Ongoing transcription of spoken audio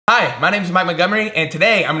Hi, my name is Mike Montgomery, and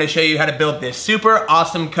today I'm going to show you how to build this super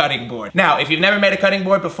awesome cutting board. Now, if you've never made a cutting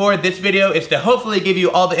board before, this video is to hopefully give you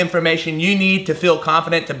all the information you need to feel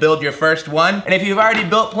confident to build your first one. And if you've already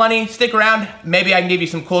built plenty, stick around. Maybe I can give you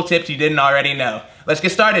some cool tips you didn't already know. Let's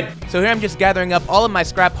get started. So here I'm just gathering up all of my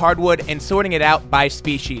scrap hardwood and sorting it out by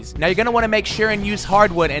species. Now you're going to want to make sure and use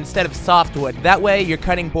hardwood instead of softwood. That way your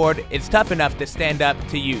cutting board is tough enough to stand up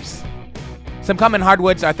to use. Some common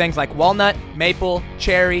hardwoods are things like walnut, maple,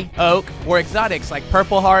 cherry, oak, or exotics like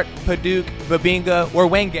purple heart, padauk, babinga, or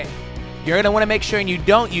wenge. You're going to want to make sure you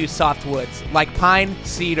don't use softwoods like pine,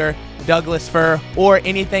 cedar, Douglas fir, or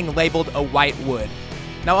anything labeled a white wood.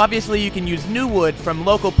 Now obviously you can use new wood from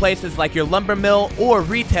local places like your lumber mill or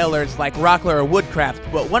retailers like Rockler or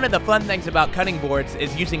Woodcraft, but one of the fun things about cutting boards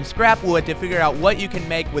is using scrap wood to figure out what you can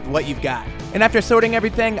make with what you've got. And after sorting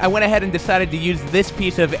everything, I went ahead and decided to use this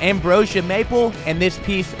piece of ambrosia maple and this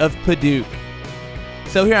piece of padauk.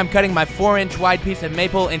 So here I'm cutting my 4-inch wide piece of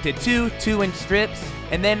maple into two 2-inch strips,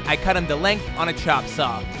 and then I cut them to length on a chop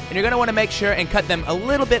saw. And you're going to want to make sure and cut them a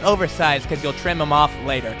little bit oversized because you'll trim them off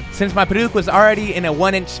later. Since my padauk was already in a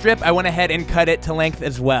 1-inch strip, I went ahead and cut it to length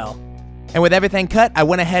as well. And with everything cut, I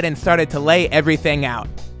went ahead and started to lay everything out.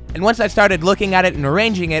 And once I started looking at it and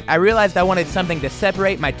arranging it, I realized I wanted something to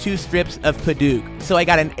separate my 2 strips of padauk. So I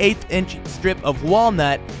got an 1/8-inch strip of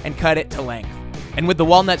walnut and cut it to length. And with the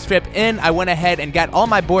walnut strip in, I went ahead and got all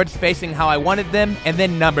my boards facing how I wanted them and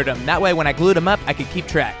then numbered them. That way when I glued them up, I could keep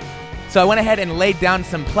track. So I went ahead and laid down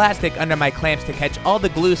some plastic under my clamps to catch all the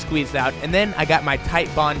glue squeezed out, and then I got my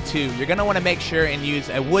Titebond 2. You're going to want to make sure and use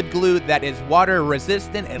a wood glue that is water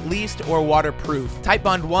resistant at least or waterproof.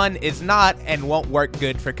 Titebond 1 is not and won't work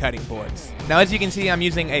good for cutting boards. Now as you can see, I'm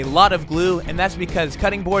using a lot of glue, and that's because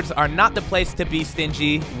cutting boards are not the place to be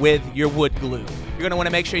stingy with your wood glue. You're going to want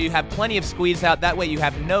to make sure you have plenty of squeeze out, that way you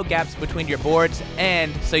have no gaps between your boards,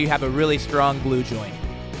 and so you have a really strong glue joint.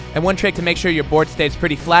 And one trick to make sure your board stays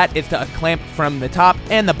pretty flat is to clamp from the top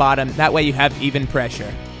and the bottom, that way you have even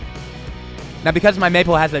pressure. Now because my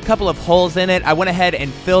maple has a couple of holes in it, I went ahead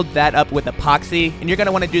and filled that up with epoxy, and you're going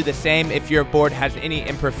to want to do the same if your board has any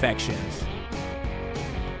imperfections.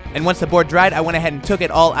 And once the board dried, I went ahead and took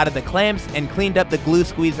it all out of the clamps and cleaned up the glue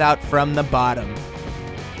squeeze out from the bottom.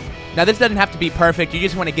 Now this doesn't have to be perfect, you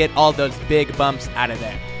just want to get all those big bumps out of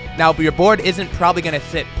there. Now your board isn't probably going to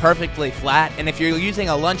sit perfectly flat, and if you're using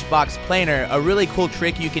a lunchbox planer, a really cool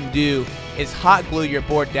trick you can do is hot glue your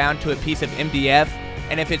board down to a piece of MDF,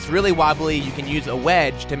 and if it's really wobbly, you can use a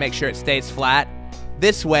wedge to make sure it stays flat.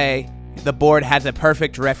 This way, the board has a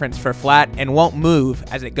perfect reference for flat and won't move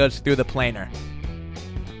as it goes through the planer.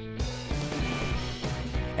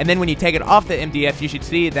 And then when you take it off the MDF, you should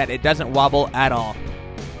see that it doesn't wobble at all.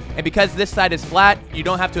 And because this side is flat, you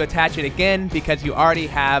don't have to attach it again because you already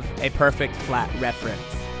have a perfect flat reference.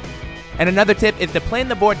 And another tip is to plane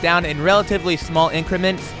the board down in relatively small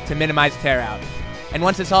increments to minimize tear out. And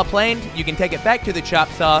once it's all planed, you can take it back to the chop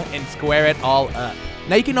saw and square it all up.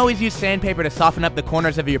 Now you can always use sandpaper to soften up the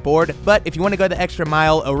corners of your board, but if you want to go the extra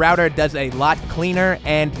mile, a router does a lot cleaner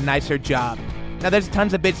and nicer job. Now there's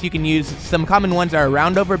tons of bits you can use. Some common ones are a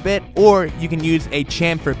roundover bit, or you can use a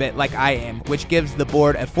chamfer bit like I am, which gives the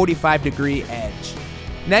board a 45-degree edge.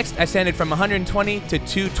 Next, I sanded from 120 to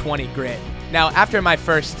 220 grit. Now after my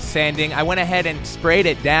first sanding, I went ahead and sprayed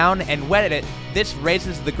it down and wetted it. This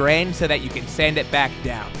raises the grain so that you can sand it back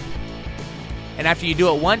down. And after you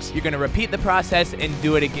do it once, you're going to repeat the process and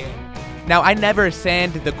do it again. Now, I never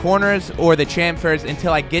sand the corners or the chamfers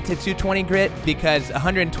until I get to 220 grit because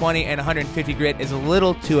 120 and 150 grit is a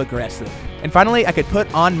little too aggressive. And finally, I could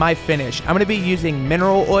put on my finish. I'm going to be using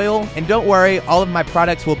mineral oil, and don't worry, all of my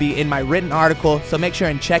products will be in my written article, so make sure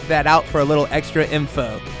and check that out for a little extra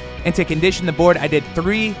info. And to condition the board, I did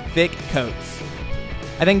 3 thick coats.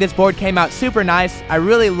 I think this board came out super nice. I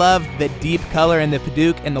really love the deep color in the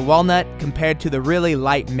padauk and the walnut compared to the really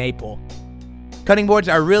light maple. Cutting boards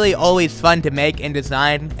are really always fun to make and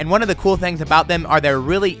design, and one of the cool things about them are they're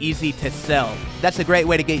really easy to sell. That's a great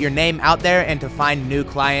way to get your name out there and to find new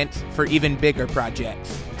clients for even bigger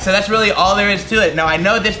projects. So that's really all there is to it. Now I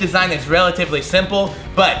know this design is relatively simple,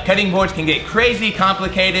 but cutting boards can get crazy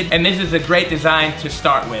complicated, and this is a great design to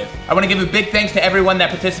start with. I want to give a big thanks to everyone that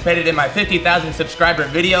participated in my 50,000 subscriber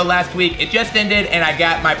video last week. It just ended and I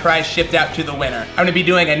got my prize shipped out to the winner. I'm going to be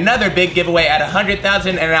doing another big giveaway at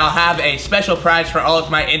 100,000, and I'll have a special prize for all of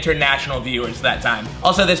my international viewers that time.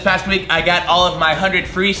 Also this past week I got all of my 100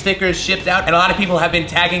 free stickers shipped out, and a lot of people have been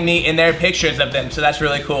tagging me in their pictures of them, so that's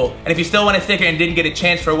really cool. And if you still want a sticker and didn't get a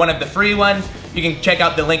chance for one of the free ones, you can check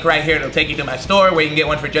out the link right here. It'll take you to my store where you can get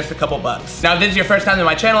one for just a couple bucks. Now if this is your first time to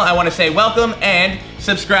my channel, I want to say welcome and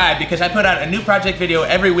subscribe because I put out a new project video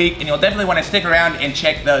every week and you'll definitely want to stick around and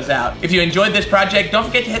check those out. If you enjoyed this project, don't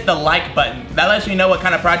forget to hit the like button. That lets me know what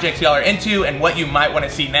kind of projects y'all are into and what you might want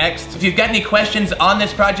to see next. If you've got any questions on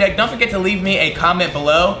this project, don't forget to leave me a comment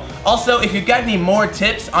below. Also, if you've got any more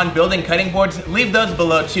tips on building cutting boards, leave those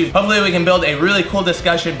below too. Hopefully we can build a really cool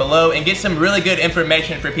discussion below and get some really good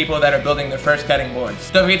information for people that are building their first cutting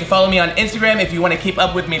boards. Don't forget to follow me on Instagram if you want to keep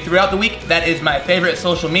up with me throughout the week. That is my favorite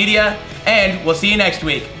social media. And we'll see you next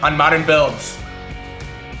week on Modern Builds.